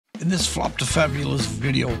In this Flop to Fabulous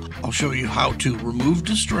video, I'll show you how to remove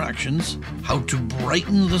distractions, how to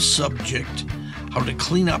brighten the subject, how to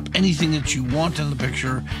clean up anything that you want in the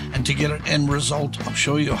picture, and to get an end result, I'll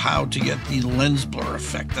show you how to get the lens blur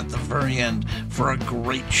effect at the very end for a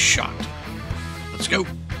great shot. Let's go.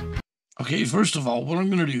 Okay, first of all, what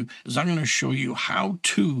I'm going to do is I'm going to show you how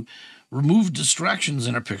to remove distractions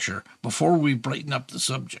in a picture before we brighten up the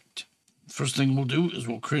subject. First thing we'll do is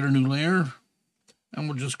we'll create a new layer, and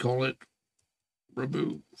we'll just call it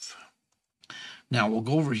Remove. Now we'll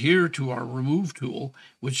go over here to our Remove tool,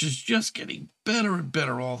 which is just getting better and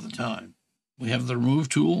better all the time. We have the Remove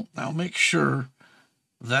tool. Now make sure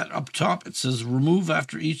that up top it says Remove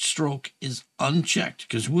after each stroke is unchecked,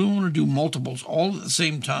 because we want to do multiples all at the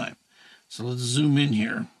same time. So let's zoom in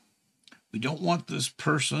here. We don't want this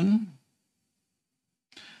person,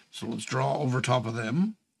 so let's draw over top of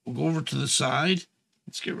them. We'll go over to the side.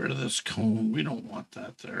 Let's get rid of this cone. We don't want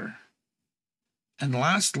that there. And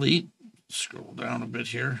lastly, scroll down a bit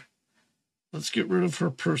here. Let's get rid of her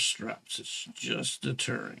purse straps. It's just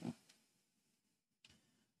deterring.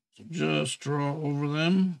 So just draw over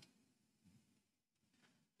them.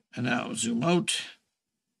 And now zoom out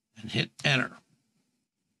and hit enter.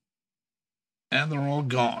 And they're all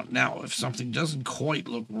gone. Now, if something doesn't quite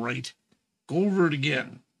look right, go over it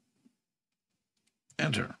again.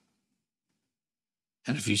 Enter.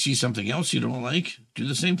 And if you see something else you don't like, do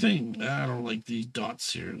the same thing. I don't like these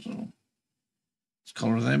dots here, so let's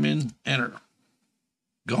color them in. Enter.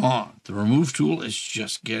 Gone. The Remove tool is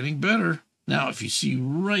just getting better. Now, if you see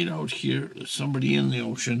right out here, there's somebody in the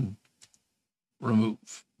ocean,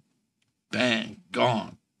 remove. Bang.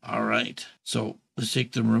 Gone. All right. So let's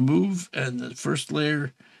take the Remove and the first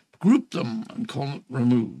layer, group them, and call it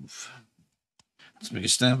Remove. Let's make a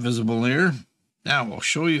stamp visible layer. Now I'll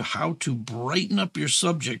show you how to brighten up your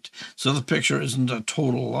subject so the picture isn't a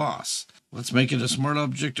total loss. Let's make it a smart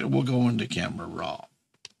object and we'll go into Camera Raw.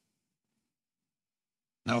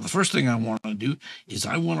 Now the first thing I want to do is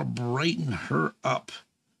I want to brighten her up.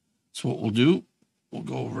 So what we'll do, we'll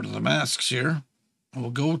go over to the masks here and we'll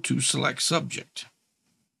go to Select Subject.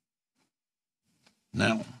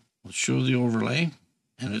 Now let's show the overlay,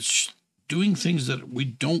 and it's doing things that we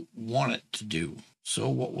don't want it to do. So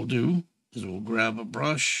what we'll do is we'll grab a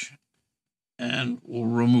brush and we'll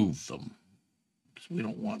remove them. So we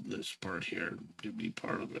don't want this part here to be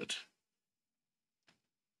part of it.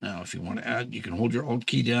 Now, if you want to add, you can hold your Alt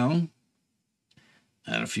key down,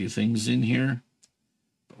 add a few things in here,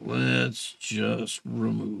 but let's just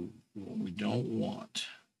remove what we don't want.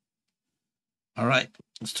 All right,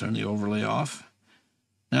 let's turn the overlay off.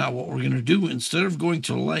 Now, what we're going to do, instead of going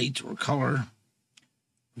to light or color,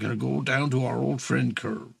 we're going to go down to our old friend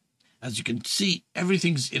curve. As you can see,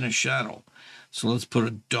 everything's in a shadow. So let's put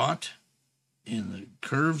a dot in the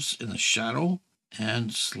curves in the shadow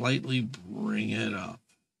and slightly bring it up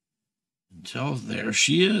until there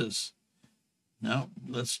she is. Now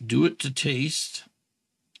let's do it to taste.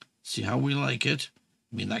 See how we like it.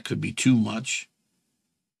 I mean, that could be too much,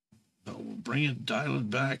 but we'll bring it, dial it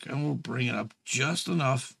back, and we'll bring it up just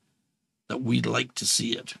enough that we'd like to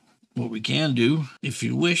see it. What we can do, if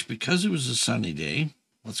you wish, because it was a sunny day,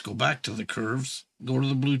 let's go back to the curves, go to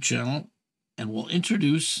the blue channel, and we'll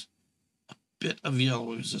introduce a bit of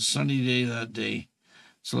yellow. It was a sunny day that day.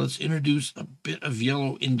 So let's introduce a bit of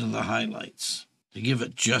yellow into the highlights to give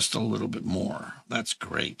it just a little bit more. That's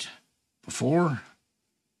great. Before,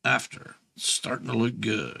 after. It's starting to look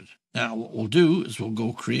good. Now what we'll do is we'll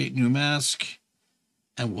go create new mask,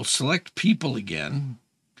 and we'll select people again,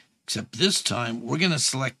 except this time we're going to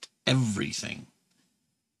select everything.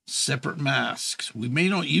 Separate masks. We may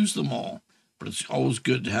not use them all, but it's always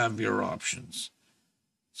good to have your options.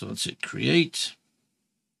 So let's hit create.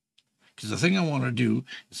 Because the thing I want to do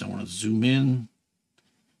is I want to zoom in,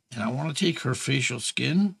 and I want to take her facial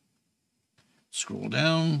skin, scroll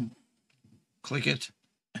down, click it,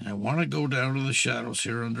 and I want to go down to the shadows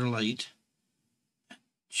here under light.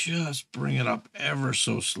 Just bring it up ever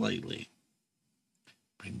so slightly.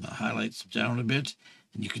 Bring the highlights down a bit.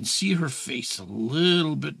 And you can see her face a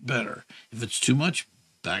little bit better. If it's too much,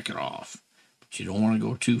 back it off. But you don't want to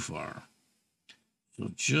go too far. So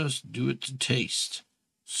just do it to taste.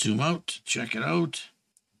 Zoom out, check it out.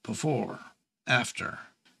 Before, after.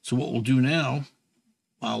 So what we'll do now,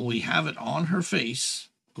 while we have it on her face,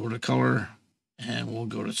 go to color, and we'll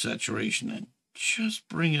go to saturation and just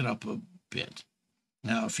bring it up a bit.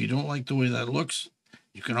 Now, if you don't like the way that looks,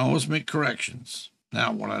 you can always make corrections.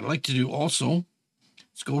 Now, what I'd like to do also,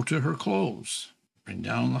 let's go to her clothes. Bring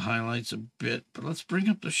down the highlights a bit, but let's bring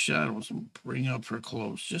up the shadows and bring up her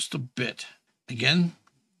clothes just a bit. Again,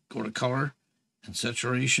 go to color and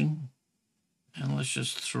saturation. And let's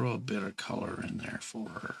just throw a bit of color in there for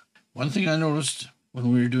her. One thing I noticed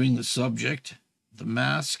when we were doing the subject, the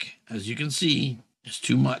mask, as you can see, is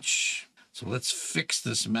too much. So let's fix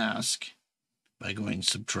this mask by going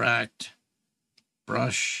subtract,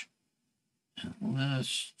 brush, and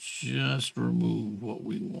let's just remove what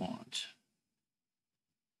we want.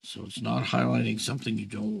 So it's not highlighting something you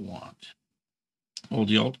don't want. Hold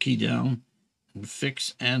the Alt key down and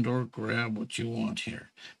fix and or grab what you want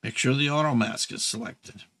here. Make sure the auto mask is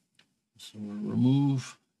selected. So we'll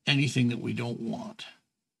remove anything that we don't want.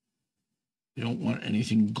 We don't want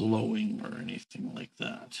anything glowing or anything like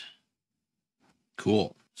that.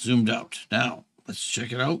 Cool. Zoomed out. Now, let's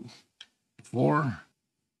check it out. Before,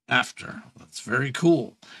 after. That's very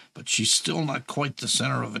cool. But she's still not quite the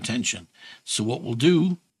center of attention. So what we'll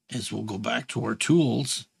do is we'll go back to our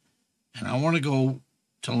tools. And I want to go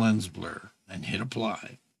to lens blur and hit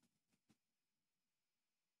apply.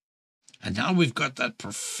 And now we've got that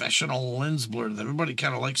professional lens blur that everybody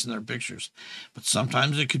kind of likes in their pictures. But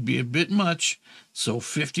sometimes it could be a bit much. So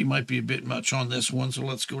 50 might be a bit much on this one. So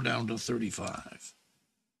let's go down to 35.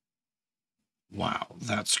 Wow,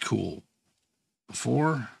 that's cool.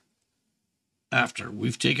 Before, after.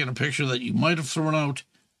 We've taken a picture that you might have thrown out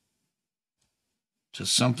to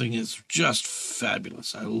something that's just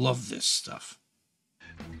fabulous. I love this stuff.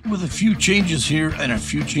 With a few changes here and a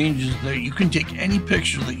few changes there, you can take any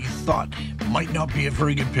picture that you thought might not be a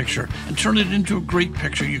very good picture and turn it into a great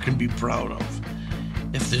picture you can be proud of.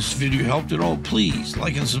 If this video helped at all, please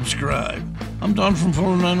like and subscribe. I'm Don from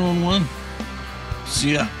Photo 911.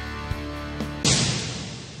 See ya.